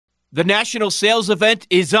The national sales event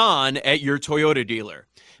is on at your Toyota dealer,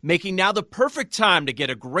 making now the perfect time to get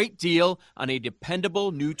a great deal on a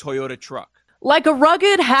dependable new Toyota truck. Like a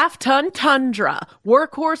rugged half-ton Tundra,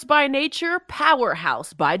 workhorse by nature,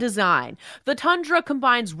 powerhouse by design. The Tundra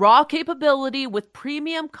combines raw capability with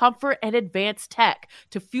premium comfort and advanced tech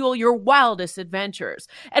to fuel your wildest adventures.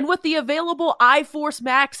 And with the available iForce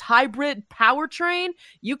Max hybrid powertrain,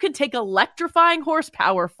 you can take electrifying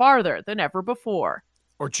horsepower farther than ever before.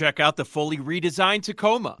 Or check out the fully redesigned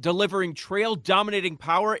Tacoma, delivering trail-dominating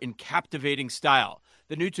power in captivating style.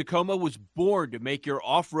 The new Tacoma was born to make your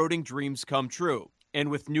off-roading dreams come true.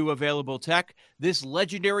 And with new available tech, this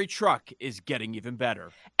legendary truck is getting even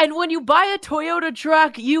better. And when you buy a Toyota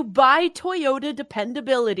truck, you buy Toyota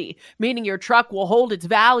dependability, meaning your truck will hold its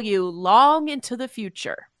value long into the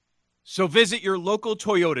future. So visit your local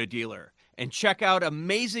Toyota dealer and check out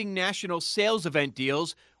amazing national sales event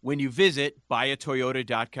deals when you visit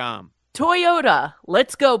buyatoyota.com. Toyota,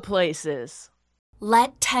 let's go places.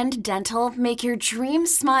 Let Tend Dental make your dream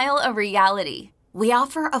smile a reality. We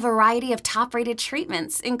offer a variety of top-rated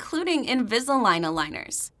treatments, including Invisalign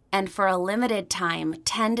aligners. And for a limited time,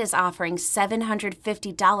 Tend is offering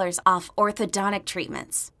 $750 off orthodontic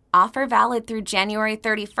treatments. Offer valid through January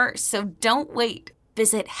 31st, so don't wait.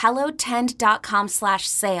 Visit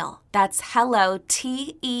hellotend.com/sale. That's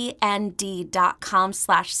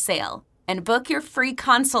hellotend.com/sale. And book your free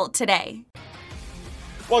consult today.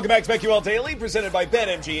 Welcome back to BetQL Daily, presented by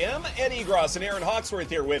BetMGM. Eddie Gross and Aaron Hawksworth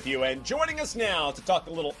here with you. And joining us now to talk a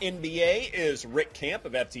little NBA is Rick Camp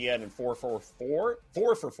of FTN and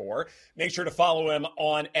 4for4. Make sure to follow him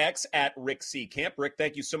on X at Rick C. Camp. Rick,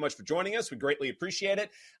 thank you so much for joining us. We greatly appreciate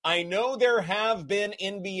it. I know there have been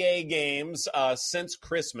NBA games since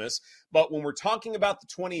Christmas, but when we're talking about the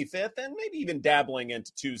 25th and maybe even dabbling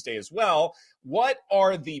into Tuesday as well, what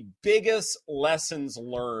are the biggest lessons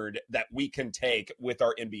learned that we can take with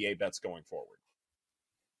our NBA bets going forward?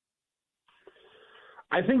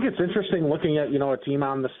 I think it's interesting looking at, a team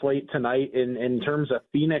on the slate tonight in terms of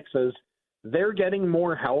Phoenix as they're getting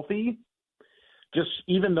more healthy, just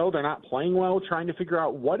even though they're not playing well, trying to figure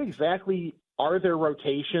out what exactly are their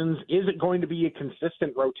rotations. Is it going to be a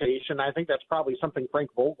consistent rotation? I think that's probably something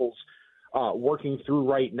Frank Vogel's working through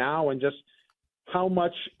right now, and just how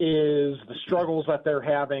much is the struggles that they're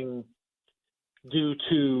having due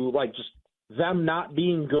to just them not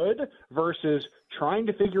being good versus trying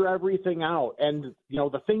to figure everything out. And,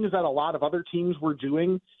 the things that a lot of other teams were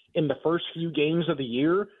doing in the first few games of the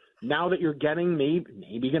year, now that you're getting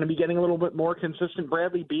maybe going to be getting a little bit more consistent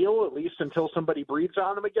Bradley Beal, at least until somebody breathes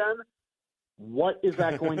on him again, what is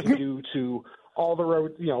that going to do to all the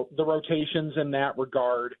rotations in that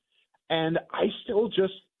regard? And I still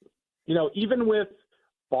just, even with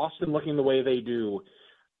Boston looking the way they do,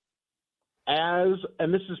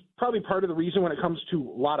 and this is probably part of the reason when it comes to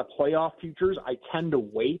a lot of playoff futures, I tend to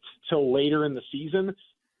wait till later in the season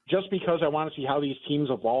just because I want to see how these teams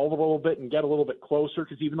evolve a little bit and get a little bit closer,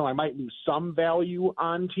 because even though I might lose some value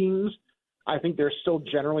on teams, I think there's still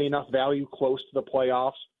generally enough value close to the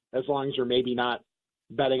playoffs as long as you're maybe not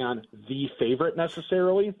betting on the favorite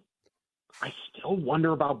necessarily. I still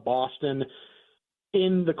wonder about Boston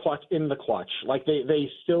in the clutch. Like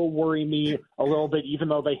they still worry me a little bit, even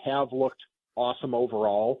though they have looked awesome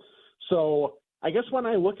overall. So I guess when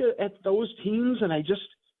I look at those teams, and I just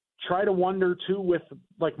try to wonder too, with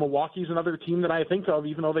Milwaukee's another team that I think of,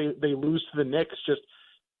 even though they lose to the Knicks, just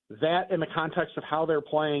that in the context of how they're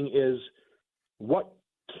playing is what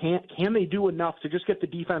can they do enough to just get the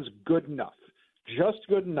defense good enough, just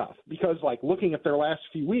good enough? Because looking at their last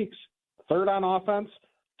few weeks, 3rd on offense,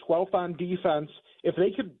 12th on defense. If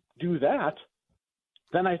they could do that,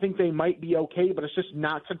 then I think they might be okay, but it's just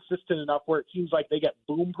not consistent enough where it seems like they get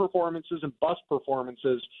boom performances and bust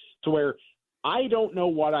performances to where I don't know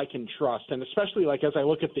what I can trust. And especially as I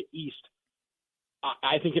look at the East,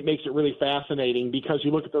 I think it makes it really fascinating because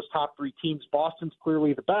you look at those top 3 teams, Boston's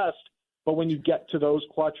clearly the best, but when you get to those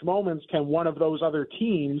clutch moments, can one of those other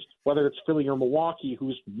teams, whether it's Philly or Milwaukee,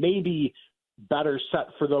 who's maybe better set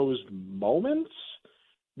for those moments,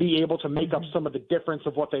 be able to make up some of the difference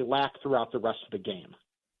of what they lack throughout the rest of the game?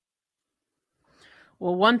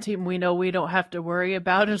 Well, one team we know we don't have to worry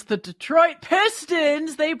about is the Detroit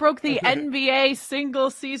Pistons. They broke the NBA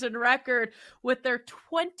single-season record with their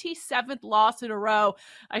 27th loss in a row.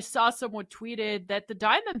 I saw someone tweeted that the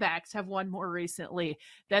Diamondbacks have won more recently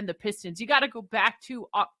than the Pistons. You got to go back to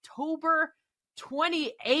October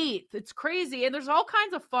 28th. It's crazy. And there's all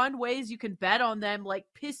kinds of fun ways you can bet on them, like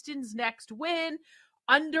Pistons next win.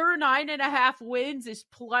 Under 9.5 wins is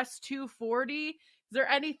plus 240. Is there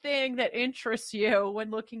anything that interests you when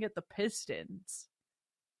looking at the Pistons?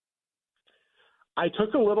 I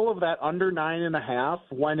took a little of that under 9.5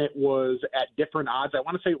 when it was at different odds. I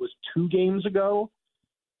want to say it was 2 games ago.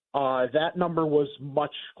 That number was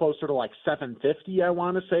much closer to like 750, I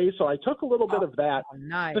want to say. So I took a little bit of that.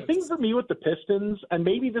 Nice. The thing for me with the Pistons, and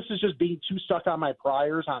maybe this is just being too stuck on my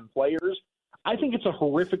priors on players, I think it's a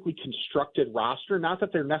horrifically constructed roster. Not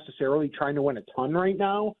that they're necessarily trying to win a ton right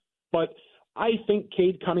now, but I think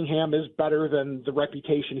Cade Cunningham is better than the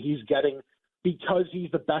reputation he's getting because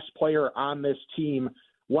he's the best player on this team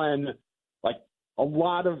when, like, a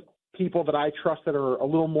lot of people that I trust that are a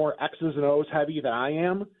little more X's and O's heavy than I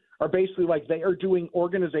am are basically like they are doing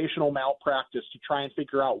organizational malpractice to try and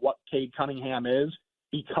figure out what Cade Cunningham is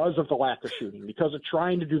because of the lack of shooting, because of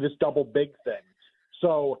trying to do this double big thing.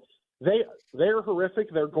 So they're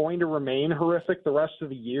horrific. They're going to remain horrific the rest of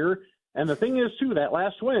the year. And the thing is, too, that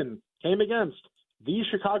last win came against the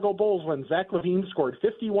Chicago Bulls when Zach LaVine scored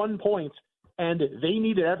 51 points, and they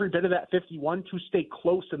needed every bit of that 51 to stay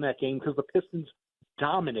close in that game because the Pistons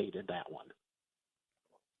dominated that one.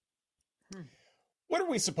 What are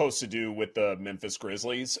we supposed to do with the Memphis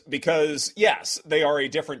Grizzlies? Because, yes, they are a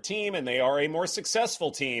different team and they are a more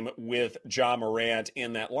successful team with Ja Morant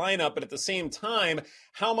in that lineup. But at the same time,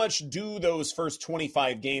 how much do those first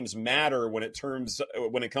 25 games matter when it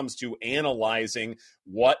comes to analyzing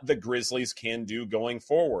what the Grizzlies can do going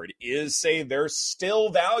forward? Is, say, there's still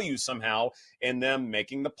value somehow in them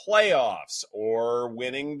making the playoffs or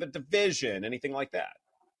winning the division, anything like that?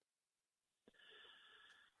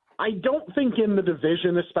 I don't think in the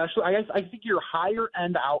division especially. I think your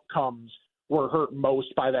higher-end outcomes were hurt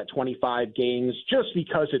most by that 25 games just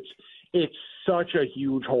because it's such a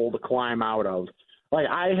huge hole to climb out of. Like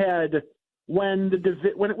I had when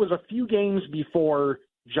it was a few games before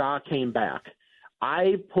Ja came back,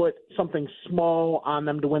 I put something small on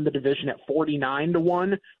them to win the division at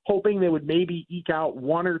 49-1, hoping they would maybe eke out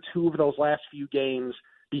 1 or 2 of those last few games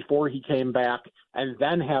before he came back, and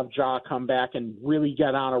then have Ja come back and really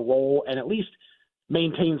get on a roll and at least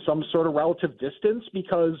maintain some sort of relative distance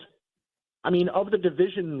because, I mean, of the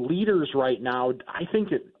division leaders right now, I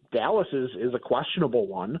think Dallas is a questionable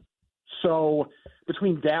one. So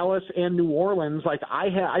between Dallas and New Orleans, like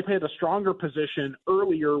I've had a stronger position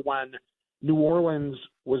earlier when New Orleans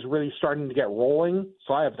was really starting to get rolling.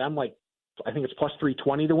 So I have them I think it's plus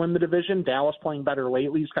 320 to win the division. Dallas playing better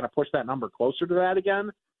lately has kind of pushed that number closer to that again.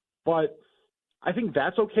 But I think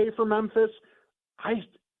that's okay for Memphis.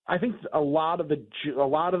 I think a lot of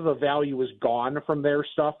the value is gone from their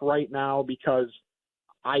stuff right now because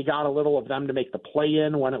I got a little of them to make the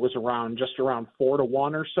play-in when it was just around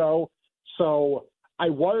 4-1 or so. So I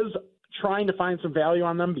was trying to find some value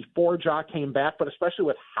on them before Ja came back, but especially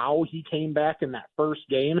with how he came back in that first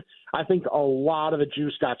game, I think a lot of the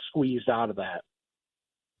juice got squeezed out of that.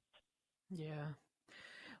 Yeah.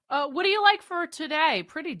 What do you like for today?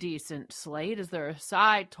 Pretty decent slate. Is there a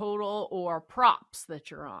side total or props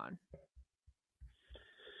that you're on?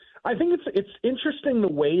 I think it's interesting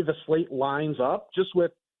the way the slate lines up, just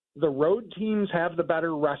with the road teams have the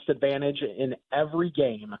better rest advantage in every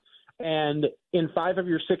game. And in 5 of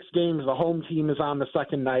your 6 games, the home team is on the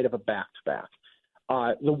second night of a back-to-back.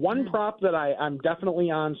 The one prop that I'm definitely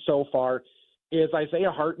on so far is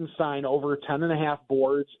Isaiah Hartenstein over 10.5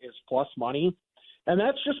 boards is plus money. And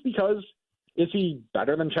that's just because, is he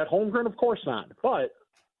better than Chet Holmgren? Of course not. But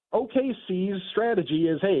OKC's strategy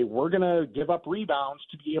is, hey, we're going to give up rebounds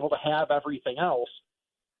to be able to have everything else.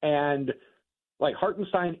 And like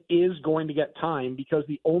Hartenstein is going to get time because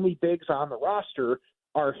the only bigs on the roster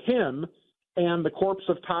are him and the corpse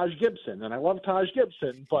of Taj Gibson. And I love Taj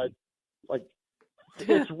Gibson, but like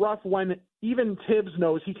it's rough when even Tibbs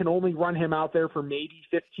knows he can only run him out there for maybe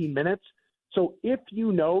 15 minutes. So if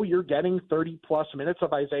you know you're getting 30-plus minutes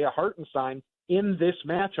of Isaiah Hartenstein in this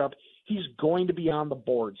matchup, he's going to be on the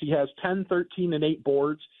boards. He has 10, 13, and 8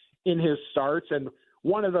 boards in his starts, and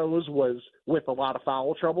one of those was with a lot of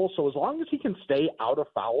foul trouble. So as long as he can stay out of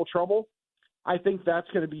foul trouble, I think that's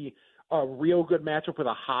going to be a real good matchup with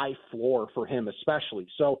a high floor for him especially.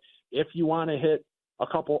 So if you want to hit a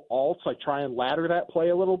couple alts, like try and ladder that play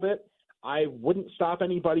a little bit, I wouldn't stop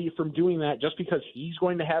anybody from doing that just because he's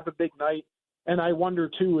going to have a big night. And I wonder,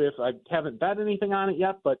 too, if I haven't bet anything on it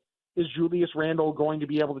yet, but is Julius Randle going to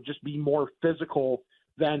be able to just be more physical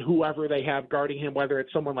than whoever they have guarding him, whether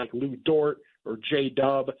it's someone like Lou Dort or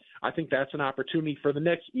J-Dub? I think that's an opportunity for the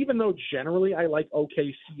Knicks, even though generally I like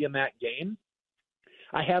OKC in that game.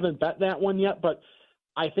 I haven't bet that one yet, but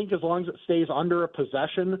I think as long as it stays under a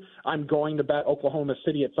possession, I'm going to bet Oklahoma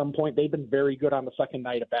City at some point. They've been very good on the second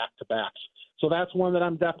night of back-to-backs. So that's one that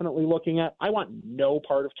I'm definitely looking at. I want no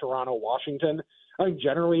part of Toronto, Washington. I think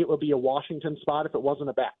generally it would be a Washington spot if it wasn't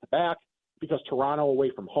a back-to-back. because Toronto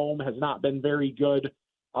away from home has not been very good.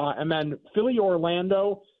 And then Philly,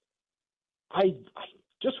 Orlando, I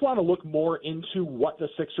just want to look more into what the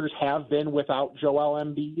Sixers have been without Joel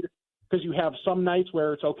Embiid, because you have some nights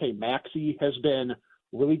where it's okay, Maxey has been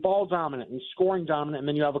really ball dominant and scoring dominant, and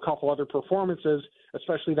then you have a couple other performances,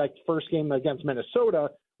 especially that first game against Minnesota,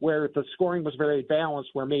 where the scoring was very balanced,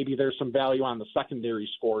 where maybe there's some value on the secondary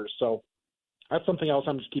scores. So that's something else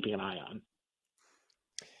I'm just keeping an eye on.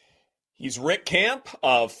 He's Rick Camp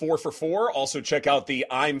of 4 for 4. Also check out the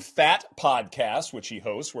I'm Fat podcast, which he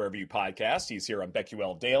hosts wherever you podcast. He's here on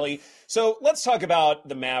BetQL Daily. So let's talk about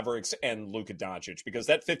the Mavericks and Luka Doncic, because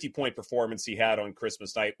that 50-point performance he had on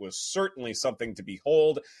Christmas night was certainly something to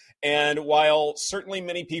behold. And while certainly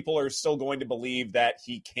many people are still going to believe that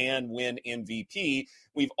he can win MVP,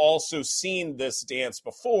 we've also seen this dance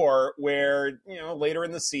before where, later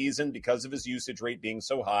in the season, because of his usage rate being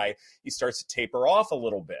so high, he starts to taper off a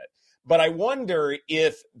little bit. But I wonder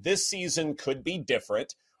if this season could be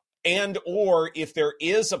different, and or if there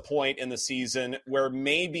is a point in the season where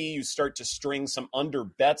maybe you start to string some under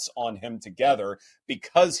bets on him together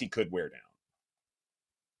because he could wear down.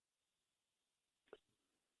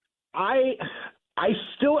 I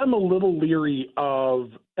still am a little leery of,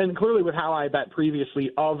 and clearly with how I bet previously,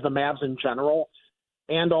 of the Mavs in general,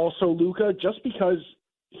 and also Luka, just because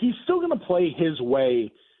he's still going to play his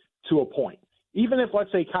way to a point. Even if, let's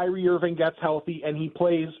say, Kyrie Irving gets healthy and he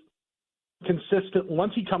plays consistent,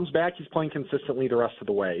 once he comes back, he's playing consistently the rest of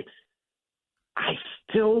the way. I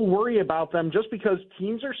still worry about them just because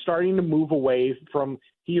teams are starting to move away from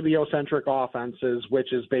heliocentric offenses,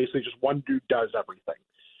 which is basically just one dude does everything.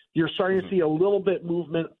 You're starting to see a little bit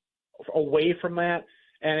movement away from that,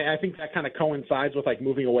 and I think that kind of coincides with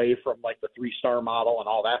moving away from the 3-star model and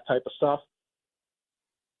all that type of stuff.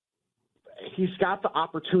 He's got the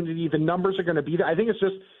opportunity. The numbers are going to be there. I think it's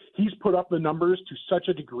just he's put up the numbers to such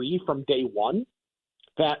a degree from day one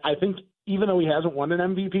that I think even though he hasn't won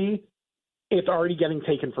an MVP, it's already getting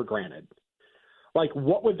taken for granted.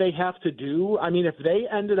 What would they have to do? I mean, if they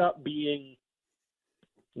ended up being,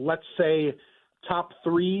 let's say, top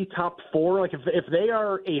 3, top 4, if they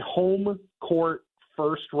are a home court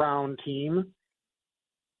first-round team,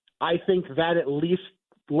 I think that at least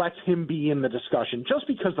lets him be in the discussion, just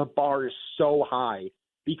because the bar is so high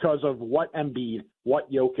because of what Embiid, what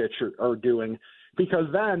Jokic are doing. Because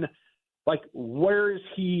then, where is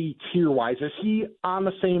he tier-wise? Is he on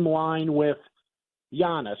the same line with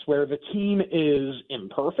Giannis, where the team is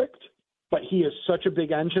imperfect, but he is such a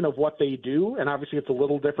big engine of what they do? And obviously it's a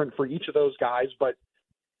little different for each of those guys, but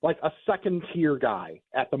a second-tier guy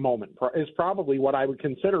at the moment is probably what I would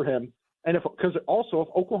consider him. And if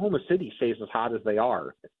Oklahoma City stays as hot as they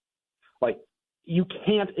are, you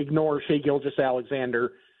can't ignore Shai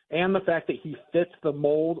Gilgeous-Alexander and the fact that he fits the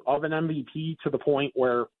mold of an MVP to the point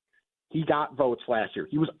where he got votes last year.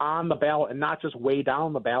 He was on the ballot and not just way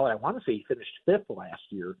down the ballot. I want to say he finished 5th last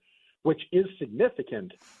year, which is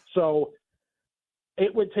significant. So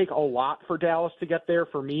it would take a lot for Dallas to get there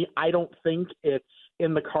for me. I don't think it's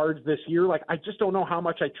in the cards this year. I just don't know how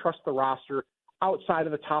much I trust the roster outside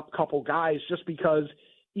of the top couple guys, just because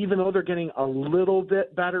even though they're getting a little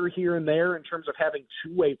bit better here and there in terms of having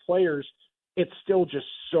two-way players, it's still just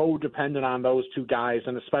so dependent on those two guys,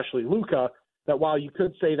 and especially Luka, that while you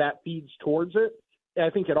could say that feeds towards it, I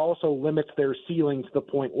think it also limits their ceiling to the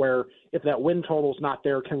point where if that win total's not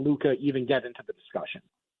there, can Luka even get into the discussion?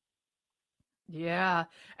 Yeah.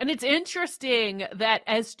 And it's interesting that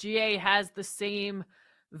SGA has the same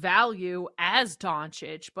value as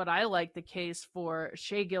Doncic, but I like the case for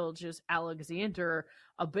Shai Gilgeous-Alexander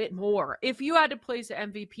a bit more. If you had to place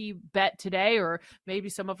an MVP bet today, or maybe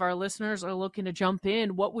some of our listeners are looking to jump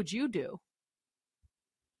in, what would you do?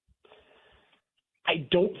 I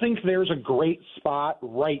don't think there's a great spot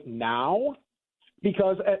right now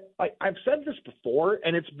because I've said this before,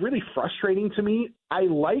 and it's really frustrating to me. I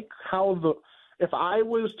like how if I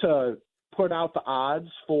was to put out the odds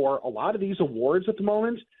for a lot of these awards at the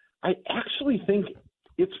moment, I actually think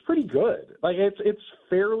it's pretty good.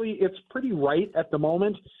 It's pretty right at the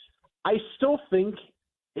moment. I still think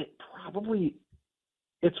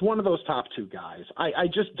it's one of those top two guys. I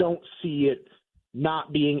just don't see it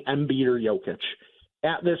not being Embiid or Jokic.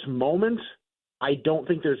 At this moment, I don't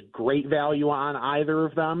think there's great value on either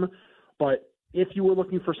of them, but if you were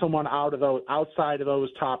looking for someone outside of those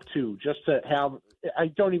top two, just to have, I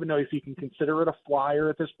don't even know if you can consider it a flyer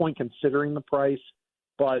at this point, considering the price,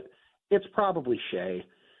 but it's probably Shai.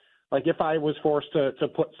 If I was forced to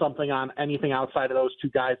put something on anything outside of those two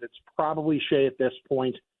guys, it's probably Shai at this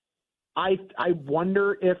point. I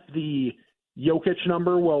wonder if the Jokic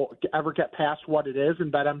number will ever get past what it is,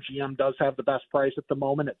 and BetMGM does have the best price at the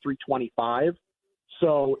moment at 325.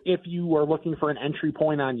 So if you are looking for an entry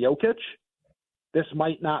point on Jokic, this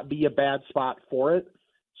might not be a bad spot for it.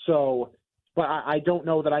 So, but I don't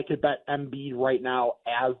know that I could bet Embiid right now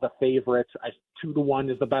as the favorite.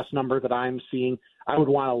 2-1 is the best number that I'm seeing. I would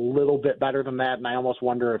want a little bit better than that, and I almost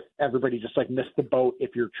wonder if everybody just missed the boat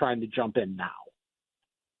if you're trying to jump in now.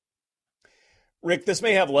 Rick, this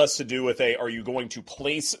may have less to do with are you going to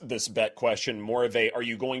place this bet question, more of are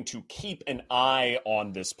you going to keep an eye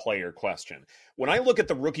on this player question. When I look at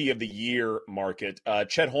the Rookie of the Year market,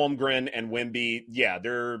 Chet Holmgren and Wemby, yeah,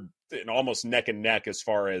 they're almost neck and neck as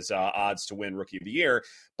far as odds to win Rookie of the Year.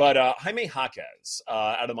 But Jaime Jaquez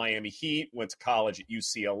out of Miami Heat, went to college at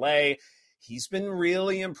UCLA. He's been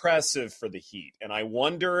really impressive for the Heat. And I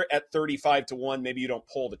wonder at 35-1, maybe you don't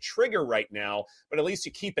pull the trigger right now, but at least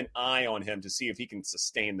you keep an eye on him to see if he can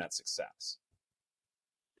sustain that success.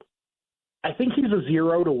 I think he's a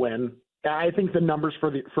 0 to win. I think the numbers for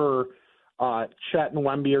Chet and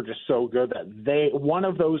Wemby are just so good that one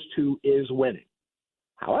of those two is winning.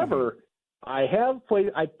 However, I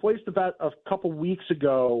placed a bet a couple weeks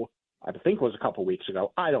ago. I think it was a couple weeks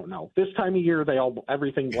ago. I don't know. This time of year,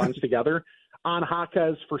 everything blends together on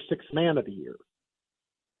Jaquez for Sixth Man of the Year.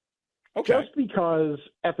 Okay. Just because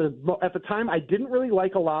at the time I didn't really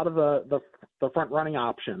like a lot of the front running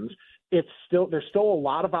options. There's still a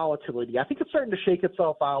lot of volatility. I think it's starting to shake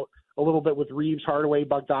itself out a little bit with Reeves, Hardaway,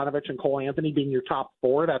 Bogdanovich, and Cole Anthony being your top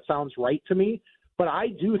four. That sounds right to me. But I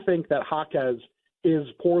do think that Jaquez is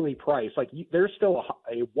poorly priced. There's still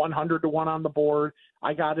a 100-1 on the board.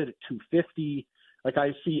 I got it at 250.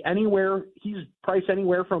 I see he's priced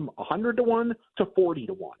anywhere from 100-1 to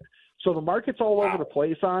 40-1. So the market's all over the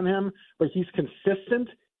place on him, but he's consistent.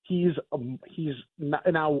 He's not,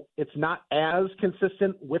 now it's not as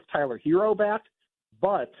consistent with Tyler Hero back,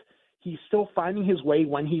 but he's still finding his way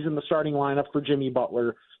when he's in the starting lineup for Jimmy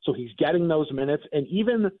Butler. So he's getting those minutes. And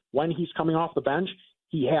even when he's coming off the bench,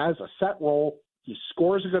 he has a set role. He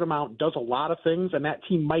scores a good amount, does a lot of things, and that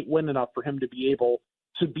team might win enough for him to be able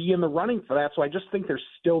to be in the running for that. So I just think there's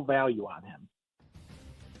still value on him.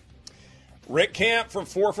 Rick Camp from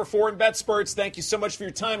 4 for 4 in Bet Spurts. Thank you so much for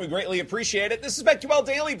your time. We greatly appreciate it. This is BetQL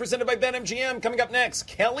Daily presented by BetMGM. Coming up next,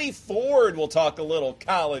 Kelly Ford will talk a little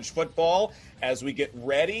college football as we get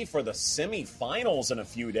ready for the semifinals in a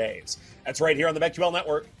few days. That's right here on the BetQL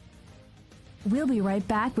Network. We'll be right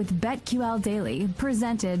back with BetQL Daily,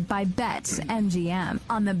 presented by BetMGM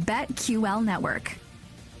on the BetQL Network.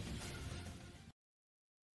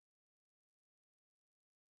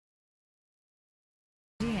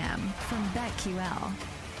 From BetQL.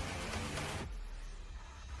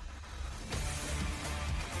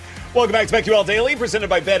 Welcome back to BetQL Daily, presented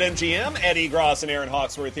by BetMGM. Eddie Gross and Aaron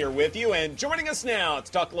Hawksworth here with you. And joining us now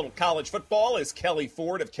to talk a little college football is Kelly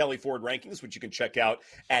Ford of Kelly Ford Rankings, which you can check out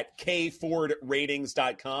at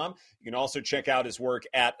kfordratings.com. You can also check out his work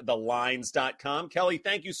at thelines.com. Kelly,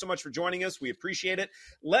 thank you so much for joining us. We appreciate it.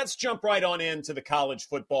 Let's jump right on into the college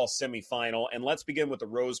football semifinal, and let's begin with the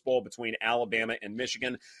Rose Bowl between Alabama and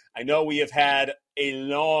Michigan. I know we have had a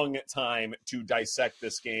long time to dissect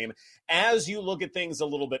this game. As you look at things a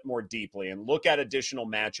little bit more deeply and look at additional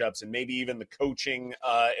matchups and maybe even the coaching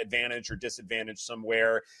advantage or disadvantage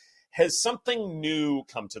somewhere, has something new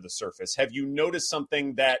come to the surface? Have you noticed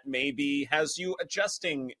something that maybe has you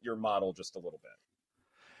adjusting your model just a little bit?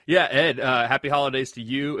 Yeah, Ed, happy holidays to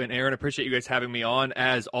you and Aaron. Appreciate you guys having me on.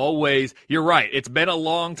 As always, you're right. It's been a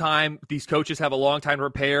long time. These coaches have a long time to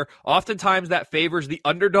prepare. Oftentimes that favors the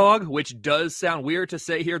underdog, which does sound weird to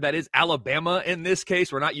say here. That is Alabama in this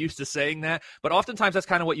case. We're not used to saying that. But oftentimes that's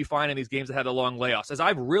kind of what you find in these games that had the long layoffs. As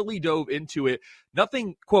I've really dove into it,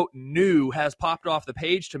 nothing, quote, new has popped off the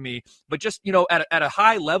page to me. But just, at a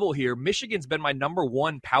high level here, Michigan's been my number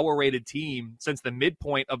one power-rated team since the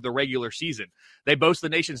midpoint of the regular season. They boast the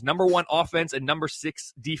nation's number one offense and number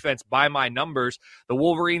 6 defense by my numbers. The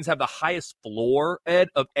Wolverines have the highest floor, Ed,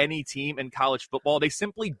 of any team in college football. They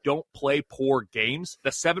simply don't play poor games. The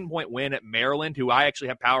 7-point win at Maryland, who I actually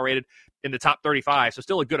have power rated in the top 35, so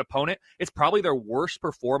still a good opponent. It's probably their worst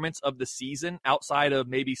performance of the season outside of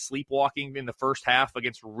maybe sleepwalking in the first half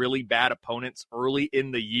against really bad opponents early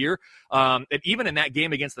in the year. And even in that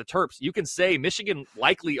game against the Terps, you can say Michigan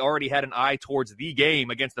likely already had an eye towards the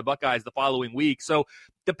game against the Buckeyes the following week. So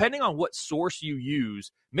depending on what source you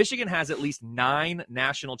use, Michigan has at least 9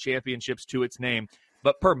 national championships to its name.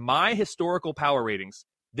 But per my historical power ratings,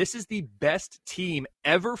 this is the best team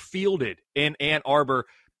ever fielded in Ann Arbor.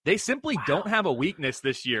 They simply don't have a weakness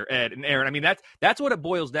this year, Ed and Aaron. I mean, that's what it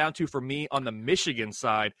boils down to for me on the Michigan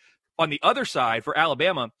side. On the other side, for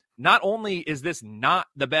Alabama, not only is this not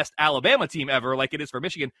the best Alabama team ever like it is for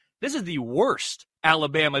Michigan, this is the worst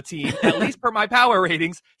Alabama team, at least per my power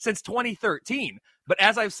ratings, since 2013. But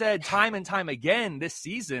as I've said time and time again this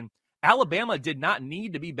season, Alabama did not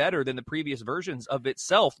need to be better than the previous versions of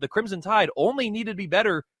itself. The Crimson Tide only needed to be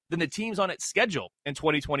better than the teams on its schedule in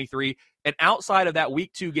 2023. And outside of that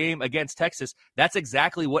week 2 game against Texas, that's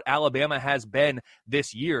exactly what Alabama has been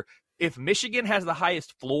this year. If Michigan has the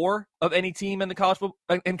highest floor of any team in the college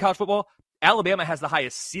football, Alabama has the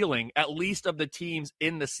highest ceiling, at least of the teams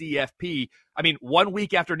in the CFP. I mean, 1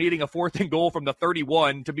 week after needing a 4th and goal from the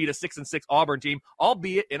 31 to beat a 6-6 Auburn team,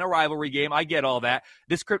 albeit in a rivalry game, I get all that.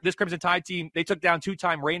 This Crimson Tide team, they took down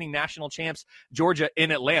 2-time reigning national champs Georgia in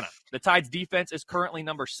Atlanta. The Tide's defense is currently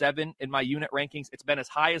number 7 in my unit rankings. It's been as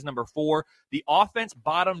high as number 4. The offense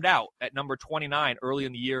bottomed out at number 29 early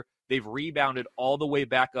in the year. They've rebounded all the way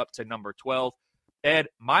back up to number 12. Ed,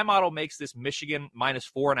 my model makes this Michigan minus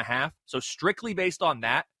 4.5. So strictly based on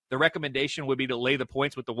that, the recommendation would be to lay the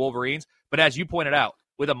points with the Wolverines. But as you pointed out,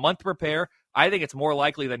 with a month to prepare, I think it's more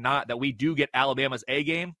likely than not that we do get Alabama's A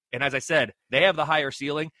game. And as I said, they have the higher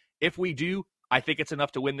ceiling. If we do, I think it's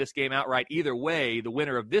enough to win this game outright. Either way, the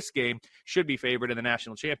winner of this game should be favored in the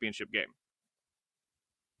national championship game.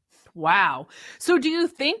 Wow. So do you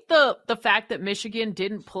think the fact that Michigan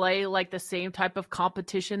didn't play like the same type of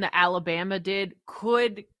competition that Alabama did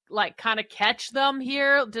could like kind of catch them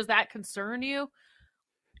here? Does that concern you?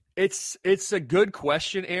 It's a good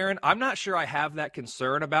question, Aaron. I'm not sure I have that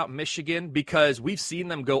concern about Michigan because we've seen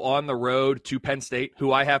them go on the road to Penn State,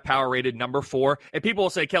 who I have power rated number 4. And people will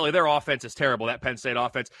say, Kelly, their offense is terrible, that Penn State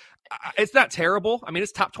offense. It's not terrible. I mean,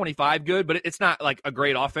 it's top 25 good, but it's not like a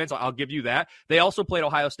great offense. I'll give you that. They also played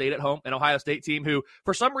Ohio State at home, an Ohio State team who,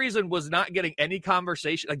 for some reason, was not getting any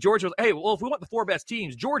conversation. Like Georgia was, hey, well, if we want the 4 best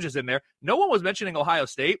teams, Georgia's in there. No one was mentioning Ohio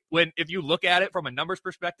State when, if you look at it from a numbers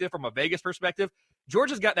perspective, from a Vegas perspective,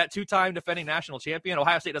 Georgia's got that 2-time defending national champion.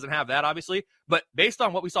 Ohio State doesn't have that, obviously. But based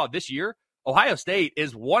on what we saw this year, Ohio State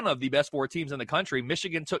is one of the best 4 teams in the country.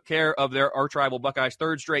 Michigan took care of their arch rival Buckeyes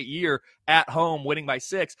 3rd straight year at home, winning by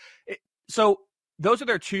 6. So those are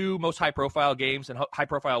their 2 most high-profile games and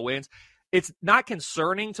high-profile wins. It's not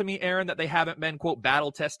concerning to me, Aaron, that they haven't been, quote,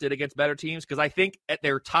 battle-tested against better teams because I think at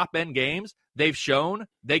their top-end games, they've shown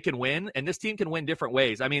they can win, and this team can win different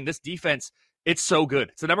ways. I mean, this defense, it's so good.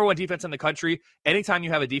 It's the number 1 defense in the country. Anytime you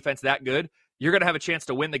have a defense that good, you're going to have a chance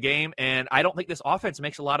to win the game, and I don't think this offense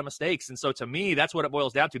makes a lot of mistakes. And so to me, that's what it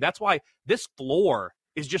boils down to. That's why this floor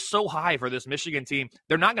is just so high for this Michigan team.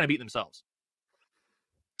 They're not going to beat themselves.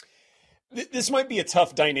 This might be a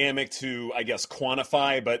tough dynamic to, I guess,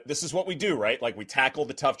 quantify, but this is what we do, right? Like we tackle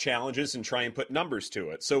the tough challenges and try and put numbers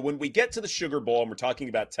to it. So when we get to the Sugar Bowl and we're talking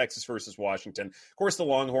about Texas versus Washington, of course, the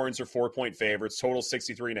Longhorns are 4-point favorites, total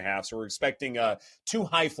 63.5. So we're expecting 2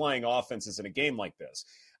 high-flying offenses in a game like this.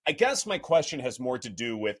 I guess my question has more to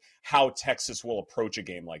do with how Texas will approach a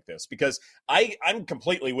game like this, because I'm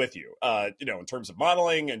completely with you, in terms of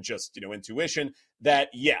modeling and just, intuition that,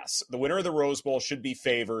 yes, the winner of the Rose Bowl should be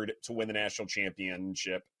favored to win the national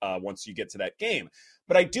championship once you get to that game.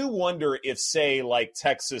 But I do wonder if, say, like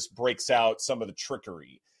Texas breaks out some of the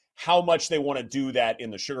trickery, how much they want to do that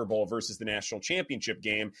in the Sugar Bowl versus the national championship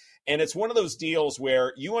game. And it's one of those deals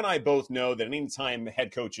where you and I both know that anytime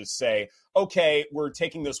head coaches say, okay, we're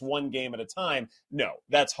taking this one game at a time, no,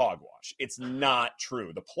 that's hogwash. It's not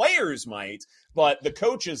true. The players might, but the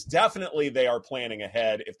coaches definitely, they are planning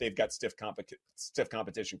ahead if they've got stiff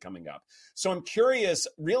competition coming up. So I'm curious,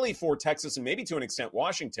 really, for Texas and maybe to an extent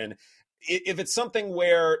Washington, if it's something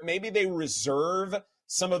where maybe they reserve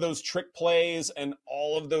some of those trick plays and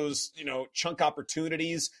all of those, chunk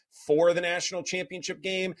opportunities for the national championship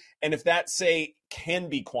game, and if that, say, can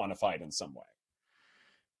be quantified in some way.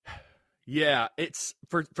 Yeah, it's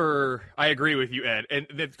for I agree with you, Ed. And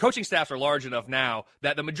the coaching staffs are large enough now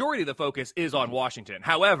that the majority of the focus is on Washington.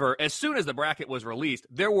 However, as soon as the bracket was released,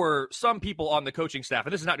 there were some people on the coaching staff,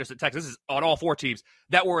 and this is not just at Texas, this is on all 4 teams,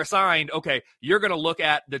 that were assigned, okay, you're going to look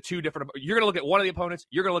at you're going to look at one of the opponents,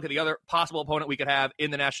 you're going to look at the other possible opponent we could have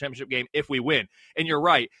in the national championship game if we win. And you're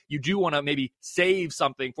right, you do want to maybe save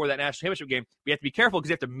something for that national championship game. We have to be careful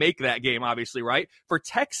because you have to make that game, obviously, right? For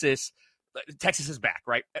Texas is back,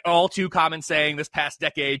 right? All too common saying this past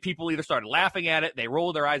decade, people either started laughing at it, they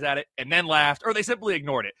rolled their eyes at it, and then laughed, or they simply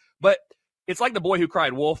ignored it. But it's like the boy who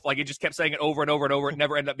cried wolf, like it just kept saying it over and over and over, it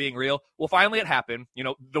never ended up being real. Well, finally it happened.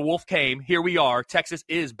 The wolf came, here we are, Texas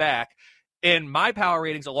is back. And my power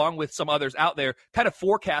ratings, along with some others out there, kind of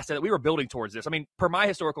forecasted that we were building towards this. I mean, per my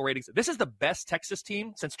historical ratings, this is the best Texas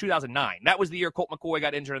team since 2009. That was the year Colt McCoy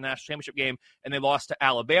got injured in the national championship game, and they lost to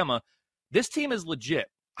Alabama. This team is legit.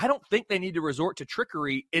 I don't think they need to resort to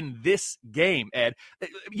trickery in this game, Ed.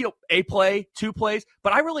 A play, 2 plays,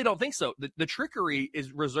 but I really don't think so. The trickery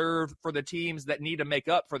is reserved for the teams that need to make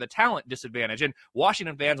up for the talent disadvantage. And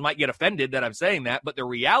Washington fans might get offended that I'm saying that, but the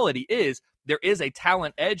reality is there is a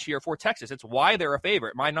talent edge here for Texas. It's why they're a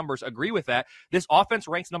favorite. My numbers agree with that. This offense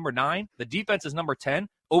ranks number 9. The defense is number 10.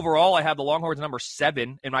 Overall, I have the Longhorns number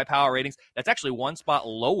 7 in my power ratings. That's actually 1 spot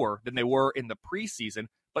lower than they were in the preseason,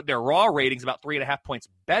 but their raw rating's about 3.5 points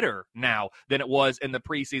better now than it was in the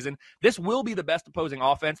preseason. This will be the best opposing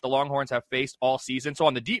offense the Longhorns have faced all season. So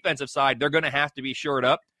on the defensive side, they're going to have to be shored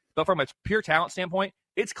up. But from a pure talent standpoint,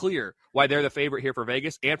 it's clear why they're the favorite here for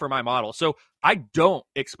Vegas and for my model. So I don't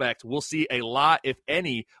expect we'll see a lot, if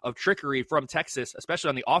any, of trickery from Texas, especially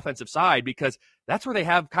on the offensive side, because that's where they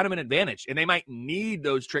have kind of an advantage. And they might need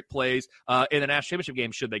those trick plays in the national championship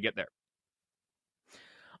game should they get there.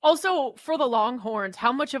 Also, for the Longhorns,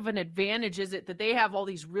 how much of an advantage is it that they have all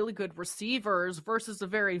these really good receivers versus a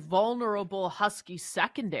very vulnerable Husky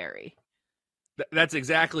secondary? That's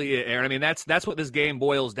exactly it, Aaron. I mean, that's what this game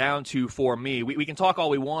boils down to for me. We can talk all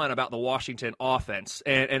we want about the Washington offense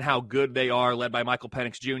and how good they are, led by Michael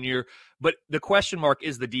Penix Jr., but the question mark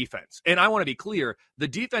is the defense. And I want to be clear, the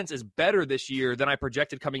defense is better this year than I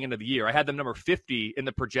projected coming into the year. I had them number 50 in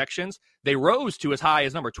the projections. They rose to as high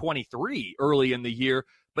as number 23 early in the year,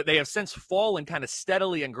 but they have since fallen kind of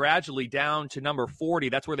steadily and gradually down to number 40.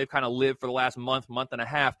 That's where they've kind of lived for the last month and a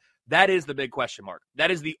half. That is the big question mark.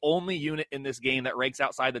 That is the only unit in this game that ranks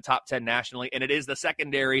outside the top 10 nationally, and it is the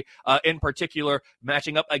secondary in particular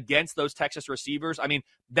matching up against those Texas receivers. I mean,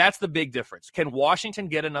 that's the big difference. Can Washington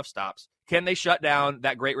get enough stops? Can they shut down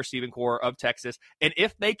that great receiving core of Texas? And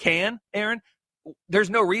if they can, Aaron,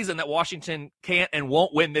 there's no reason that Washington can't and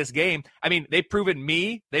won't win this game. I mean, they've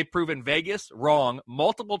proven Vegas wrong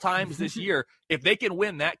multiple times this year. If they can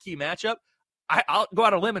win that key matchup, I'll go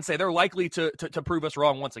out on a limb and say they're likely to prove us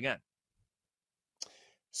wrong once again.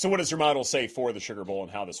 So what does your model say for the Sugar Bowl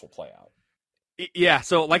and how this will play out? Yeah,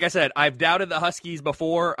 so like I said, I've doubted the Huskies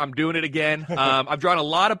before. I'm doing it again. I've drawn a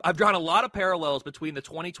lot of parallels between the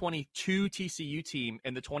 2022 TCU team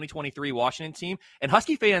and the 2023 Washington team. And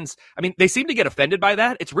Husky fans, I mean, they seem to get offended by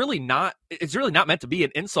that. It's really not meant to be an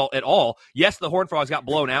insult at all. Yes, the Horned Frogs got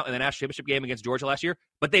blown out in the national championship game against Georgia last year,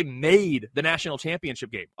 but they made the national championship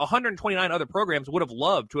game. 129 other programs would have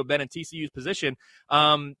loved to have been in TCU's position.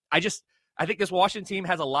 I think this Washington team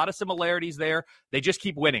has a lot of similarities there. They just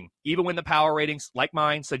keep winning, even when the power ratings, like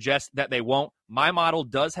mine, suggest that they won't. My model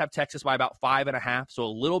does have Texas by about 5.5, so a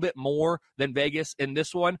little bit more than Vegas in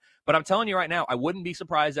this one. But I'm telling you right now, I wouldn't be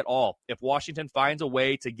surprised at all if Washington finds a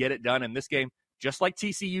way to get it done in this game, just like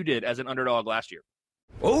TCU did as an underdog last year.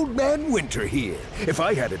 Old Man Winter here. If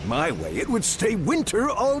I had it my way, it would stay winter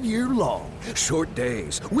all year long. Short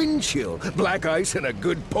days, wind chill, black ice, and a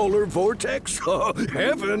good polar vortex. Oh,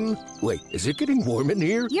 heaven. Wait, is it getting warm in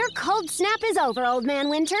here? Your cold snap is over, Old Man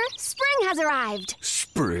Winter. Spring has arrived.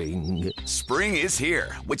 Spring. Spring is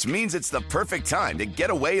here, which means it's the perfect time to get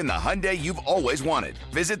away in the Hyundai you've always wanted.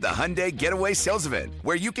 Visit the Hyundai Getaway Sales Event,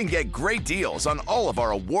 where you can get great deals on all of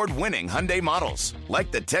our award-winning Hyundai models,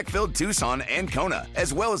 like the tech-filled Tucson and Kona,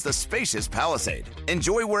 as well as the spacious Palisade.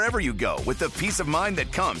 Enjoy wherever you go with the peace of mind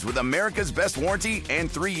that comes with America's best warranty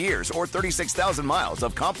and 3 years or 36,000 miles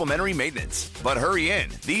of complimentary maintenance. But hurry in,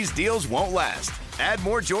 these deals won't last. Add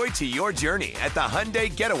more joy to your journey at the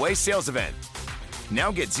Hyundai Getaway Sales Event. Now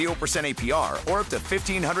get 0% APR or up to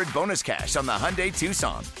 $1,500 bonus cash on the Hyundai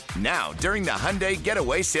Tucson. Now, during the Hyundai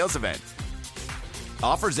Getaway Sales Event.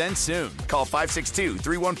 Offers end soon. Call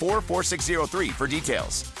 562-314-4603 for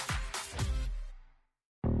details.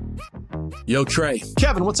 Yo, Trey.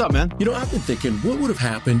 Kevin, what's up, man? You know, I've been thinking, what would have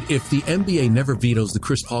happened if the NBA never vetoes the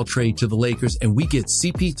Chris Paul trade to the Lakers and we get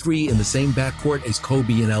CP3 in the same backcourt as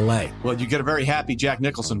Kobe in LA? Well, you get a very happy Jack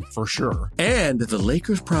Nicholson, for sure. And the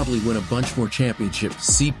Lakers probably win a bunch more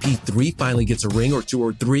championships. CP3 finally gets a ring or 2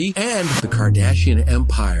 or 3, and the Kardashian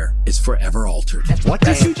empire is forever altered. What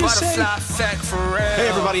did you just say? Hey,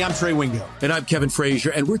 everybody, I'm Trey Wingo. And I'm Kevin Frazier,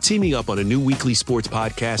 and we're teaming up on a new weekly sports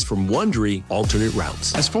podcast from Wondery, Alternate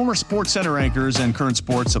Routes. As former Sports Center anchors and current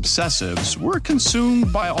sports obsessives, we're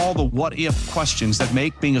consumed by all the what-if questions that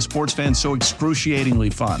make being a sports fan so excruciatingly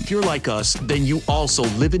fun. If you're like us, then you also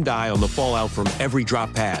live and die on the fallout from every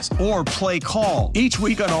drop pass. Or play call. Each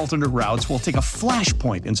week on Alternate Routes, we'll take a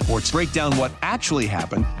flashpoint in sports, break down what actually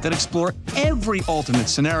happened, then explore every alternate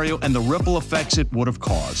scenario and the ripple effects it would have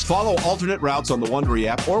caused. Follow Alternate Routes on the Wondery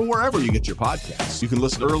app or wherever you get your podcasts. You can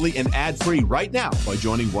listen early and ad-free right now by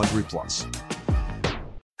joining Wondery Plus.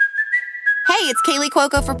 Hey, Hey, it's Kaylee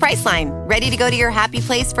Cuoco for Priceline. Ready to go to your happy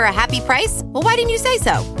place for a happy price? Well, why didn't you say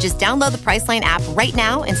so? Just download the Priceline app right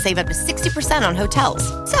now and save up to 60% on hotels.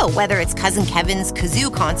 So whether it's Cousin Kevin's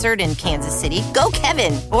Kazoo Concert in Kansas City, go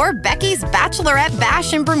Kevin, or Becky's Bachelorette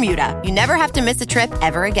Bash in Bermuda, you never have to miss a trip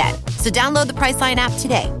ever again. So download the Priceline app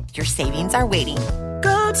today. Your savings are waiting.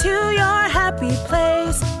 Go to your happy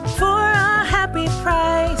place for a happy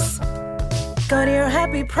price. Go to your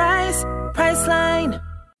happy price, Priceline.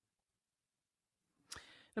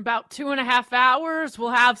 In about 2.5 hours,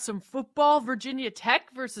 we'll have some football. Virginia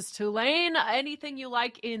Tech versus Tulane. Anything you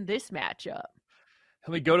like in this matchup?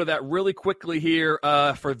 Let me go to that really quickly here.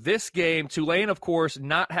 For this game, Tulane, of course,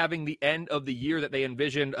 not having the end of the year that they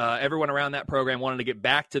envisioned. Everyone around that program wanted to get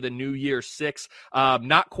back to the New Year Six.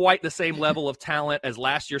 Not quite the same level of talent as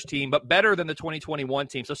last year's team, but better than the 2021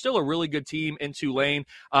 team. So still a really good team in Tulane.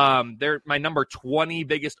 They're my number 20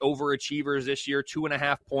 biggest overachievers this year,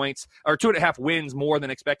 2.5 wins more than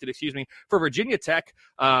expected, For Virginia Tech,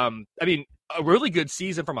 a really good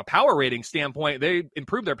season from a power rating standpoint. They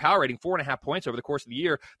improved their power rating 4.5 points over the course of the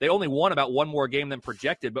year. They only won about one more game than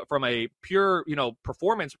projected, but from a pure,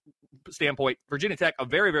 performance standpoint, Virginia Tech, a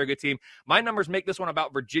very, very good team. My numbers make this one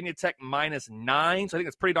about Virginia Tech -9, so I think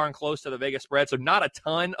it's pretty darn close to the Vegas spread, so not a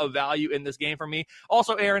ton of value in this game for me.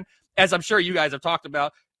 Also, Aaron, as I'm sure you guys have talked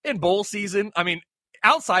about, in bowl season,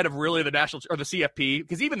 outside of really the national or the CFP,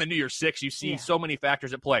 because even the New Year's Six, you see so many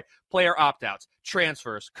factors at play. Player opt-outs,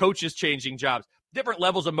 transfers, coaches changing jobs, different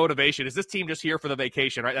levels of motivation. Is this team just here for the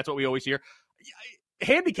vacation, right? That's what we always hear.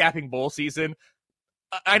 Handicapping bowl season,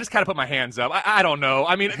 I just kind of put my hands up. I don't know.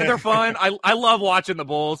 They're fun. I love watching the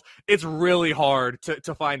bowls. It's really hard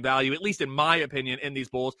to find value, at least in my opinion, in these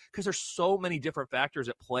bowls, because there's so many different factors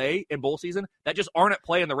at play in bowl season that just aren't at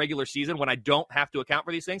play in the regular season when I don't have to account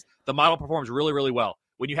for these things. The model performs really, really well.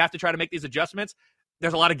 When you have to try to make these adjustments,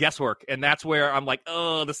 there's a lot of guesswork, and that's where I'm like,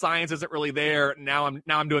 oh, the science isn't really there. Now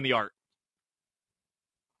I'm doing the art.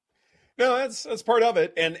 No, that's part of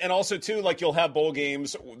it. And also, too, like you'll have bowl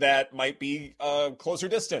games that might be closer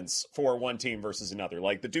distance for one team versus another,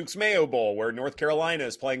 like the Duke's Mayo Bowl, where North Carolina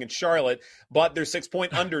is playing in Charlotte, but they're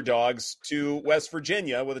 6-point underdogs to West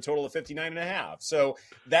Virginia with a total of 59.5. So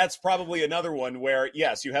that's probably another one where,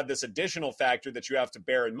 yes, you have this additional factor that you have to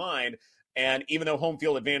bear in mind. And even though home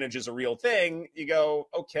field advantage is a real thing, you go,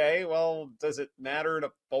 okay, well, does it matter in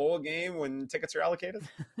a bowl game when tickets are allocated?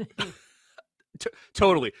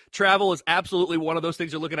 Totally. Travel is absolutely one of those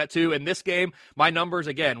things you're looking at too. In this game, my numbers,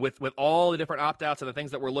 again, with all the different opt-outs and the things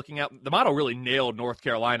that we're looking at, the model really nailed North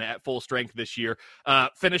Carolina at full strength this year.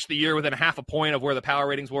 Finished the year within 0.5 point of where the power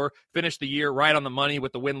ratings were. Finished the year right on the money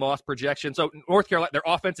with the win-loss projection. So North Carolina, their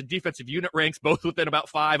offense and defensive unit ranks both within about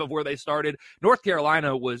 5 of where they started. North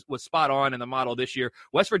Carolina was spot on in the model this year.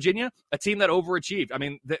 West Virginia, a team that overachieved.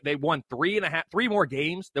 They won 3 more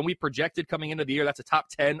games than we projected coming into the year. That's a top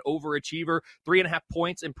 10 overachiever. 3.5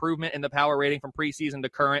 points improvement in the power rating from preseason to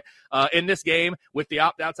current. In this game, with the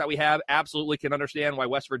opt-outs that we have, absolutely can understand why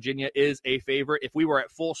West Virginia is a favorite. If we were at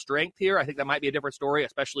full strength here, I think that might be a different story,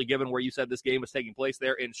 especially given where you said this game was taking place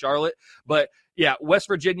there in Charlotte. But yeah, West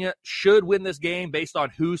Virginia should win this game based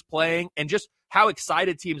on who's playing and just how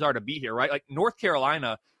excited teams are to be here, right? Like North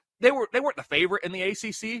Carolina, they weren't the favorite in the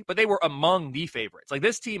ACC, but they were among the favorites. Like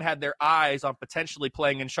this team had their eyes on potentially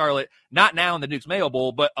playing in Charlotte, not now in the Duke's Mayo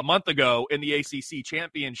Bowl, but a month ago in the ACC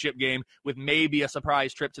championship game with maybe a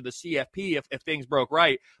surprise trip to the CFP if things broke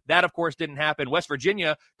right. That, of course, didn't happen. West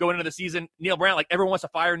Virginia, going into the season, Neil Brown, like everyone wants to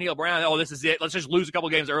fire Neil Brown. Oh, this is it. Let's just lose a couple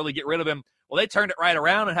games early, get rid of him. Well, they turned it right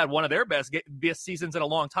around and had one of their best seasons in a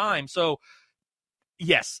long time. So,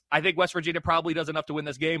 yes, I think West Virginia probably does enough to win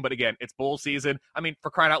this game, but again, it's bowl season. For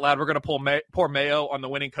crying out loud, we're going to pour Mayo on the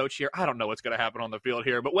winning coach here. I don't know what's going to happen on the field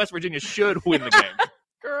here, but West Virginia should win the game.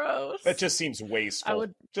 Gross. That just seems wasteful.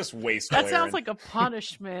 Just wasteful. That sounds Aaron. like a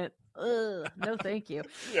punishment. Ugh, no, thank you.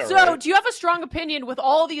 Yeah, so, right. Do you have a strong opinion with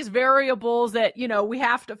all these variables that, we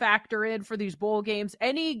have to factor in for these bowl games?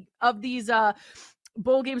 Any of these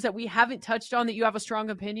bowl games that we haven't touched on that you have a strong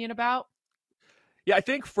opinion about? Yeah, I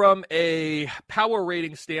think from a power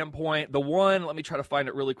rating standpoint, let me try to find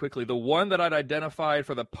it really quickly. The one that I'd identified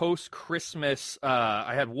for the post-Christmas,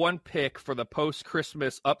 I had one pick for the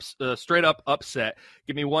post-Christmas straight-up upset.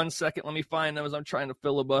 Give me 1 second. Let me find them as I'm trying to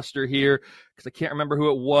filibuster here because I can't remember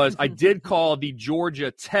who it was. I did call the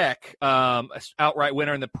Georgia Tech outright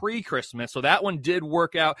winner in the pre-Christmas, so that one did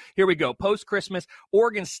work out. Here we go. Post-Christmas,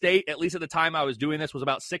 Oregon State, at least at the time I was doing this, was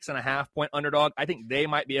about 6.5-point underdog. I think they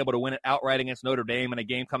might be able to win it outright against Notre Dame in a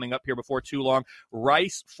game coming up here before too long.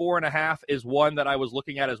 Rice, 4.5 is one that I was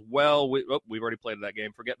looking at as well. We've already played that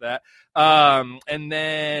game. Forget that. And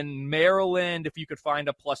then Maryland, if you could find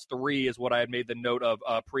a +3, is what I had made the note of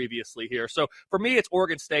previously here. So for me, it's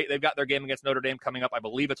Oregon State. They've got their game against Notre Dame coming up. I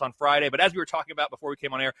believe it's on Friday. But as we were talking about before we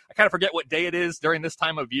came on air, I kind of forget what day it is during this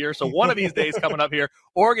time of year. So one of these days coming up here,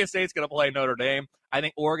 Oregon State's going to play Notre Dame. I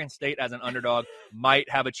think Oregon State as an underdog might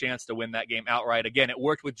have a chance to win that game outright. Again, it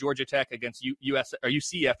worked with Georgia Tech against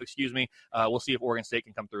UCF. We'll see if Oregon State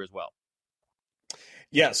can come through as well.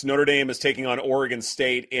 Yes, Notre Dame is taking on Oregon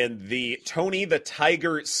State in the Tony the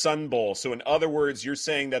Tiger Sun Bowl. So in other words, you're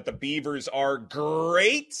saying that the Beavers are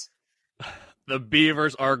great? The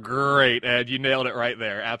Beavers are great, Ed. You nailed it right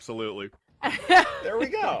there. Absolutely. There we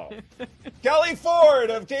go. Kelly Ford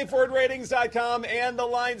of KFordRatings.com and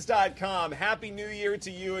TheLines.com. Happy New Year to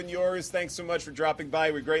you and yours. Thanks so much for dropping by.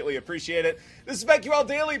 We greatly appreciate it. This is BetQL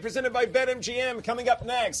Daily presented by BetMGM. Coming up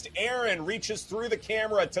next, Aaron reaches through the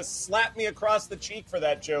camera to slap me across the cheek for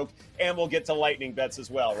that joke, and we'll get to lightning bets as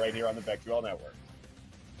well right here on the BetQL Network.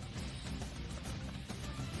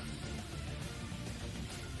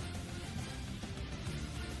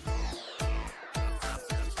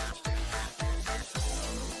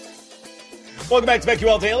 Welcome back to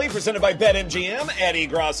BetQL Daily, presented by BetMGM. Eddie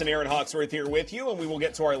Gross and Aaron Hawksworth here with you, and we will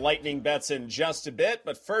get to our lightning bets in just a bit.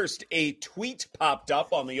 But first, a tweet popped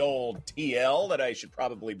up on the old TL that I should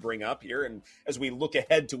probably bring up here, and as we look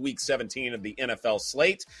ahead to Week 17 of the NFL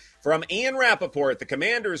slate. From Ian Rappaport, the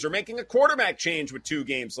Commanders are making a quarterback change with 2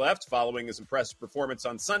 games left. Following his impressive performance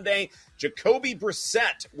on Sunday, Jacoby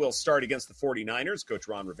Brissett will start against the 49ers. Coach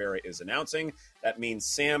Ron Rivera is announcing. That means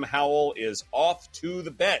Sam Howell is off to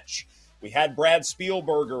the bench. We had Brad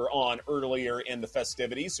Spielberger on earlier in the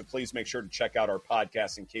festivities, so please make sure to check out our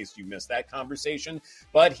podcast in case you missed that conversation.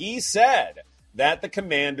 But he said that the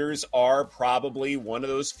Commanders are probably one of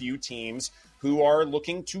those few teams who are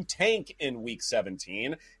looking to tank in Week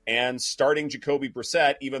 17, and starting Jacoby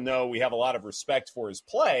Brissett, even though we have a lot of respect for his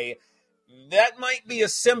play, that might be a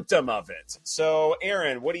symptom of it. So,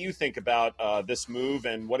 Aaron, what do you think about this move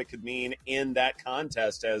and what it could mean in that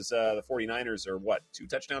contest as the 49ers are,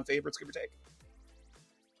 2-touchdown favorites, give or take?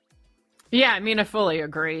 Yeah, I mean, I fully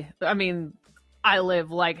agree. I mean, I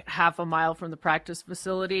live like half a mile from the practice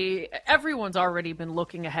facility. Everyone's already been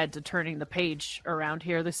looking ahead to turning the page around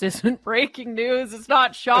here. This isn't breaking news. It's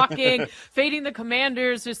not shocking. Fading the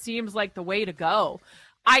Commanders just seems like the way to go.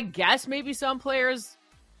 I guess maybe some players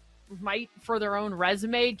might, for their own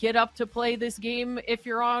resume, get up to play this game if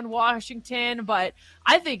you're on Washington, but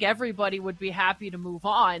I think everybody would be happy to move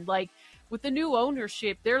on. Like, with the new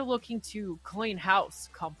ownership, they're looking to clean house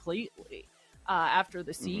completely after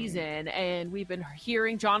the season, and we've been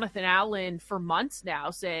hearing Jonathan Allen for months now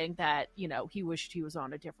saying that, he wished he was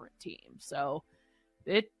on a different team. So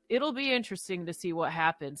it'll be interesting to see what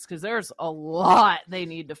happens, because there's a lot they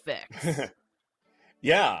need to fix.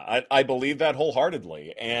 Yeah, I believe that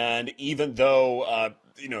wholeheartedly. And even though,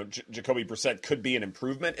 Jacoby Brissett could be an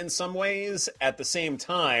improvement in some ways, at the same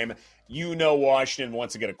time, Washington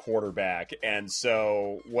wants to get a quarterback. And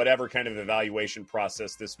so whatever kind of evaluation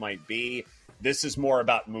process this might be, this is more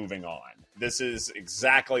about moving on. This is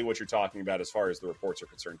exactly what you're talking about as far as the reports are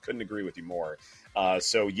concerned. Couldn't agree with you more.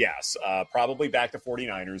 So, yes, probably back to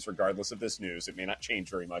 49ers, regardless of this news. It may not change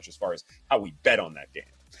very much as far as how we bet on that game.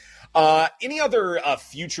 Any other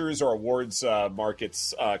futures or awards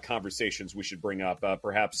markets conversations we should bring up?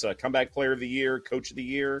 Perhaps comeback player of the year, coach of the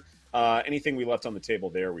year, anything we left on the table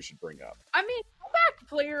there we should bring up? I mean, comeback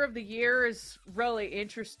player of the year is really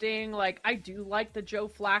interesting. Like, I do like the Joe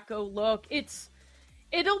Flacco look.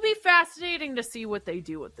 It'll be fascinating to see what they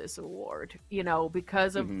do with this award,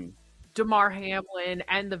 because of DeMar Hamlin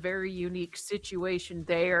and the very unique situation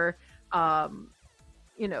there.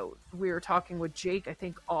 We were talking with Jake, I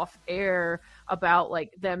think off air, about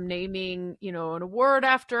like them naming, an award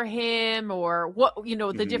after him, or what,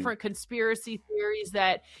 the different conspiracy theories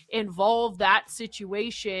that involve that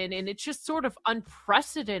situation. And it's just sort of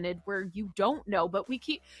unprecedented where you don't know, but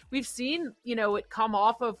we've seen, it come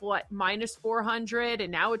off of minus 400,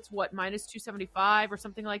 and now it's minus 275 or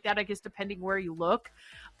something like that, I guess, depending where you look.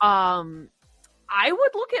 I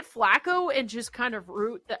would look at Flacco and just kind of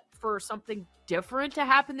root for something different to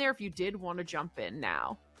happen there if you did want to jump in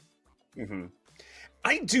now.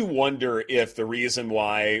 I do wonder if the reason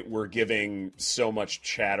why we're giving so much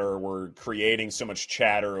chatter, we're creating so much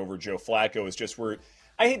chatter over Joe Flacco is just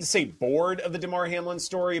I hate to say bored of the DeMar Hamlin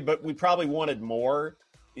story, but we probably wanted more.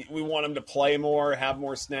 We want him to play more, have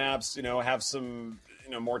more snaps, have some,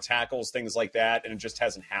 more tackles, things like that. And it just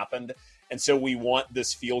hasn't happened. And so we want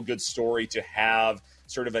this feel-good story to have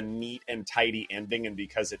sort of a neat and tidy ending. And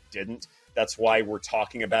because it didn't, that's why we're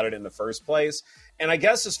talking about it in the first place. And I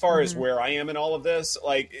guess as far as where I am in all of this,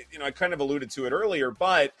 I kind of alluded to it earlier,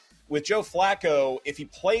 but with Joe Flacco, if he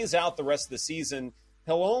plays out the rest of the season,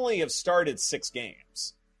 he'll only have started 6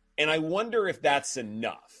 games. And I wonder if that's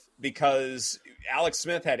enough, because Alex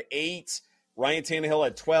Smith had 8, Ryan Tannehill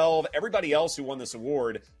had 12. Everybody else who won this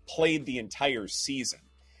award played the entire season.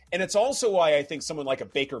 And it's also why I think someone like a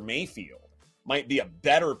Baker Mayfield might be a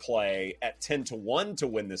better play at 10-1 to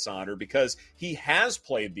win this honor, because he has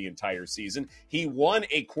played the entire season. He won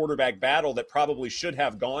a quarterback battle that probably should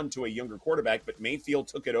have gone to a younger quarterback, but Mayfield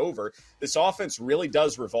took it over. This offense really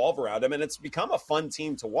does revolve around him, and it's become a fun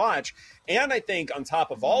team to watch. And I think on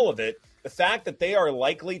top of all of it, the fact that they are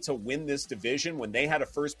likely to win this division when they had a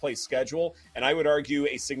first-place schedule, and I would argue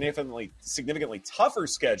a significantly tougher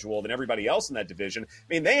schedule than everybody else in that division. I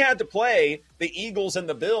mean, they had to play the Eagles and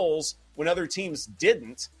the Bills when other teams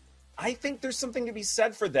didn't. I think there's something to be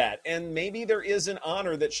said for that, and maybe there is an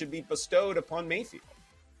honor that should be bestowed upon Mayfield.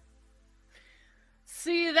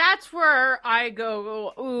 See, that's where I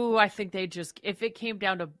go, ooh, I think if it came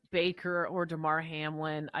down to Baker or DeMar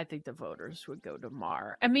Hamlin, I think the voters would go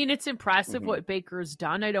DeMar. I mean, it's impressive what Baker's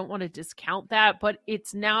done. I don't want to discount that, but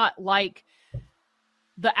it's not like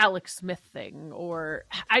the Alex Smith thing, or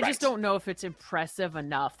I just don't know if it's impressive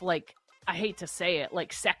enough. I hate to say it,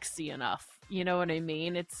 sexy enough. You know what I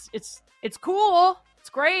mean? It's cool. It's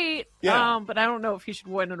great. Yeah. But I don't know if he should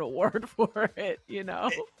win an award for it,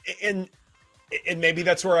 And maybe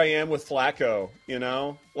that's where I am with Flacco,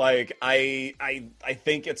 I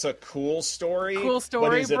think it's a cool story. Cool story,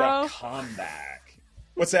 but is it bro? a comeback?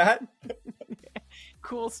 What's that?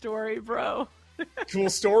 Cool story, bro. Cool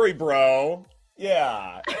story, bro.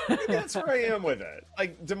 Yeah, maybe that's where I am with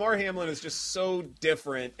it. DeMar Hamlin is just so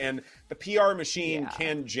different, and the PR machine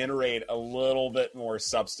can generate a little bit more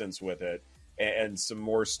substance with it, and some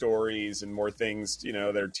more stories and more things,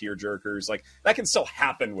 that are tearjerkers. That can still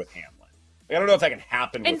happen with Hamlin. I don't know if that can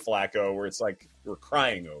happen with Flacco, where it's we're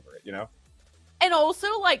crying over it, And also,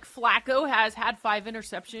 Flacco has had 5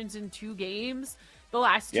 interceptions in 2 games, the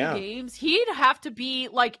last 2 games. He'd have to be,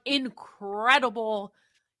 incredible,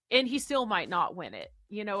 and he still might not win it.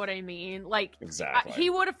 You know what I mean? Exactly. He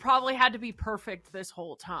would have probably had to be perfect this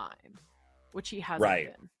whole time, which he hasn't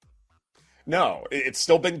been. No, it's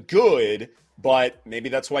still been good, but maybe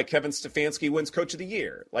that's why Kevin Stefanski wins Coach of the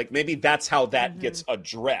Year. Maybe that's how that gets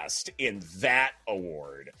addressed in that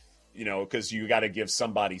award, because you got to give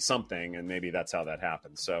somebody something, and maybe that's how that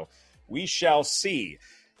happens. So we shall see.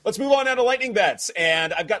 Let's move on now to lightning bets,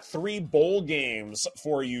 and I've got 3 bowl games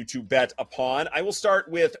for you to bet upon. I will start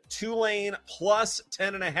with Tulane plus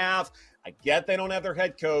 10.5. I get they don't have their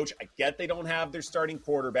head coach. I get they don't have their starting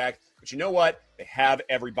quarterback. But you know what? They have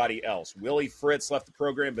everybody else. Willie Fritz left the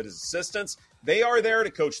program, but his assistants, they are there to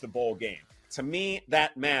coach the bowl game. To me,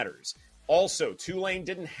 that matters. Also, Tulane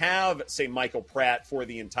didn't have, say, Michael Pratt for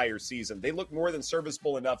the entire season. They looked more than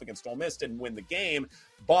serviceable enough against Ole Miss, didn't win the game,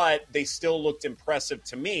 but they still looked impressive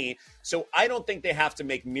to me. So I don't think they have to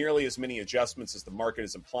make nearly as many adjustments as the market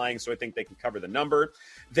is implying, so I think they can cover the number.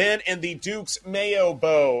 Then in the Duke's Mayo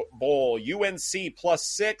Bowl, UNC plus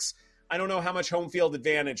 6. I don't know how much home field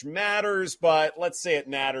advantage matters, but let's say it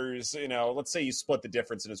matters. Let's say you split the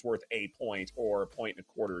difference and it's worth a point or a point and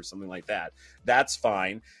a quarter or something like that. That's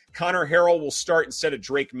fine. Connor Harrell will start instead of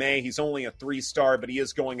Drake May. He's only a 3-star, but he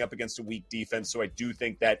is going up against a weak defense, so I do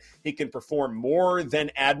think that he can perform more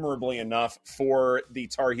than admirably enough for the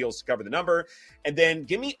Tar Heels to cover the number. And then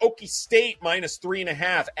give me Okie State minus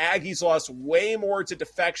 3.5. Aggies lost way more to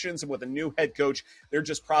defections, and with a new head coach, they're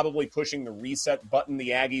just probably pushing the reset button, the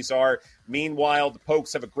Aggies are. Meanwhile, the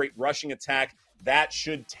Pokes have a great rushing attack. That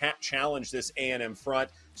should challenge this A&M front,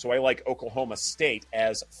 so I like Oklahoma State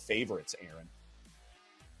as favorites, Aaron.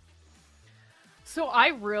 So I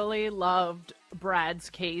really loved Brad's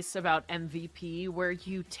case about MVP, where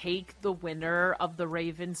you take the winner of the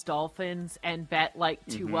Ravens-Dolphins and bet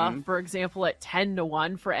Tua, for example, at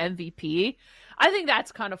 10-1 for MVP. I think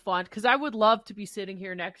that's kind of fun, because I would love to be sitting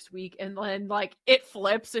here next week and then it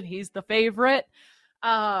flips and he's the favorite.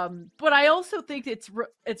 But I also think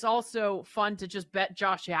it's also fun to just bet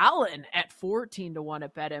Josh Allen at 14-1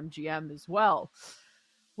 at BetMGM as well.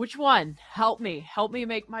 Which one? Help me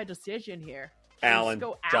make my decision here. Allen.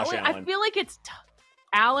 Go Josh Allen. I feel like it's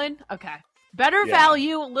Allen. Okay. Better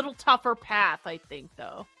value, a little tougher path, I think,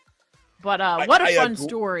 though. But what a fun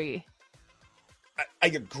story. I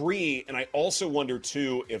agree, and I also wonder,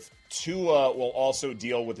 too, if Tua will also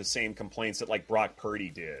deal with the same complaints that, like, Brock Purdy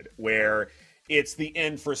did, where it's the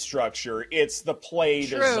infrastructure, it's the play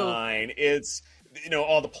design, it's,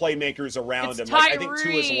 all the playmakers around him. Like, I think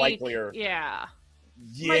Tua's likelier. Yeah.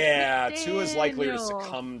 Yeah, Tua's likelier to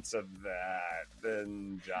succumb to that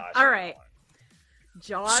than Josh. All right.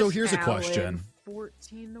 Josh So here's Allen, a question.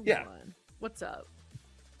 14-1. What's up?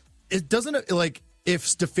 It doesn't, like, if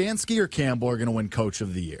Stefanski or Campbell are going to win Coach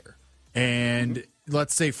of the Year, and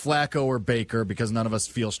let's say Flacco or Baker, because none of us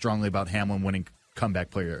feel strongly about Hamlin winning Comeback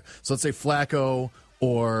Player. So let's say Flacco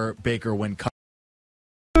or Baker win.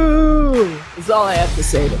 That's all I have to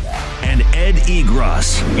say to that. And Ed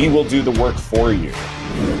Egros. We will do the work for you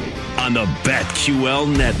on the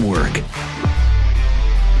BetQL Network.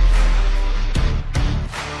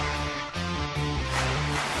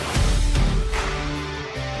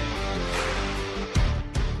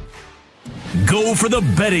 Go for the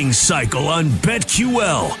betting cycle on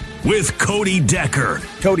BetQL with Cody Decker.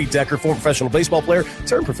 Cody Decker, former professional baseball player,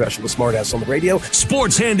 turned professional smartass on the radio.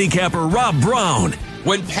 Sports handicapper Rob Brown.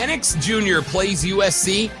 When Penix Jr. plays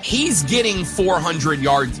USC, he's getting 400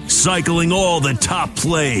 yards. Cycling all the top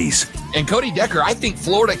plays. And Cody Decker, I think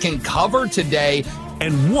Florida can cover today.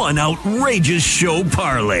 And one outrageous show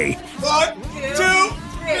parlay. 1, 2,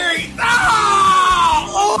 3.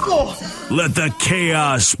 Oh! Let the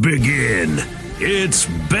chaos begin. It's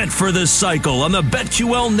Bet for the Cycle on the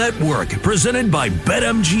BetQL Network, presented by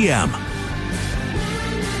BetMGM.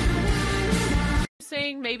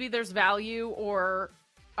 Saying maybe there's value or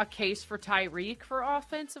a case for Tyreek for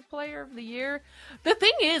Offensive Player of the Year. The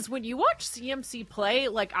thing is, when you watch CMC play,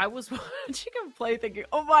 like I was watching him play thinking,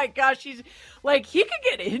 oh my gosh, he could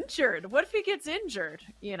get injured. What if he gets injured,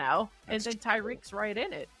 And then Tyreek's right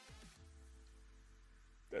in it.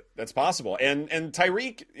 That's possible. And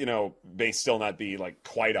Tyreek, may still not be like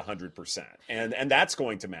quite 100%. And that's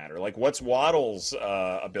going to matter. Like what's Waddle's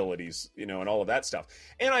abilities, and all of that stuff.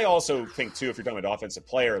 And I also think too, if you're talking about offensive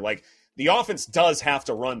player, like the offense does have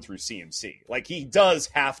to run through CMC. Like he does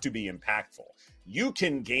have to be impactful. You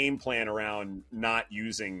can game plan around not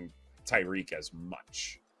using Tyreek as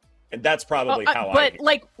much. And that's probably But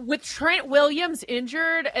like with Trent Williams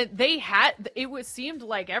injured, seemed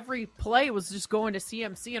like every play was just going to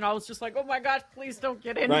CMC, and I was just like, oh my gosh, please don't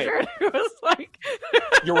get injured. Right. It was like,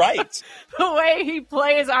 you're right. The way he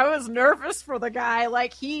plays, I was nervous for the guy.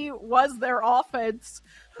 Like he was their offense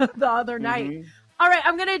the other night. All right,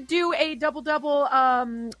 I'm gonna do a double-double.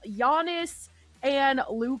 Giannis and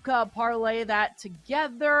Luka parlay that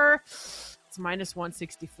together. It's minus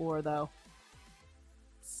 164 though.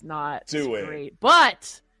 Not great,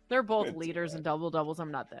 but they're both leaders in double doubles.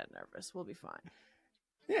 I'm not that nervous. We'll be fine.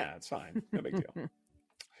 Yeah, it's fine. No big deal.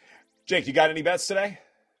 Jake, you got any bets today?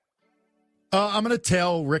 I'm going to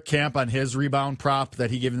tell Rick Camp on his rebound prop that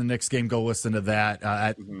he gave in the Knicks game. Go listen to that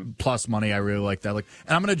at plus money. I really like that. And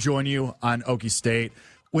I'm going to join you on Okie State.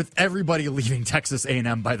 With everybody leaving Texas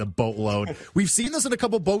A&M by the boatload, we've seen this in a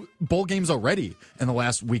couple bowl games already in the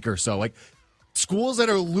last week or so. Like. Schools that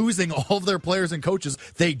are losing all of their players and coaches,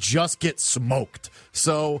 they just get smoked.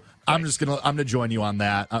 So I'm gonna join you on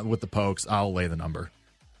that with the pokes. I'll lay the number.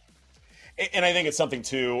 And I think it's something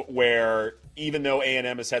too where even though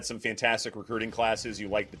A&M has had some fantastic recruiting classes, you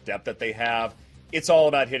like the depth that they have. It's all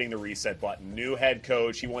about hitting the reset button. New head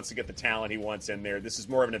coach, he wants to get the talent he wants in there. This is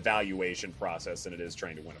more of an evaluation process than it is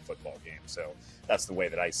trying to win a football game. So that's the way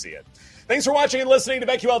that I see it. Thanks for watching and listening to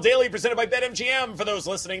BetQL Daily, presented by BetMGM. For those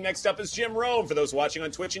listening, next up is Jim Rome. For those watching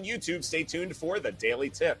on Twitch and YouTube, stay tuned for the Daily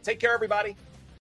Tip. Take care, everybody.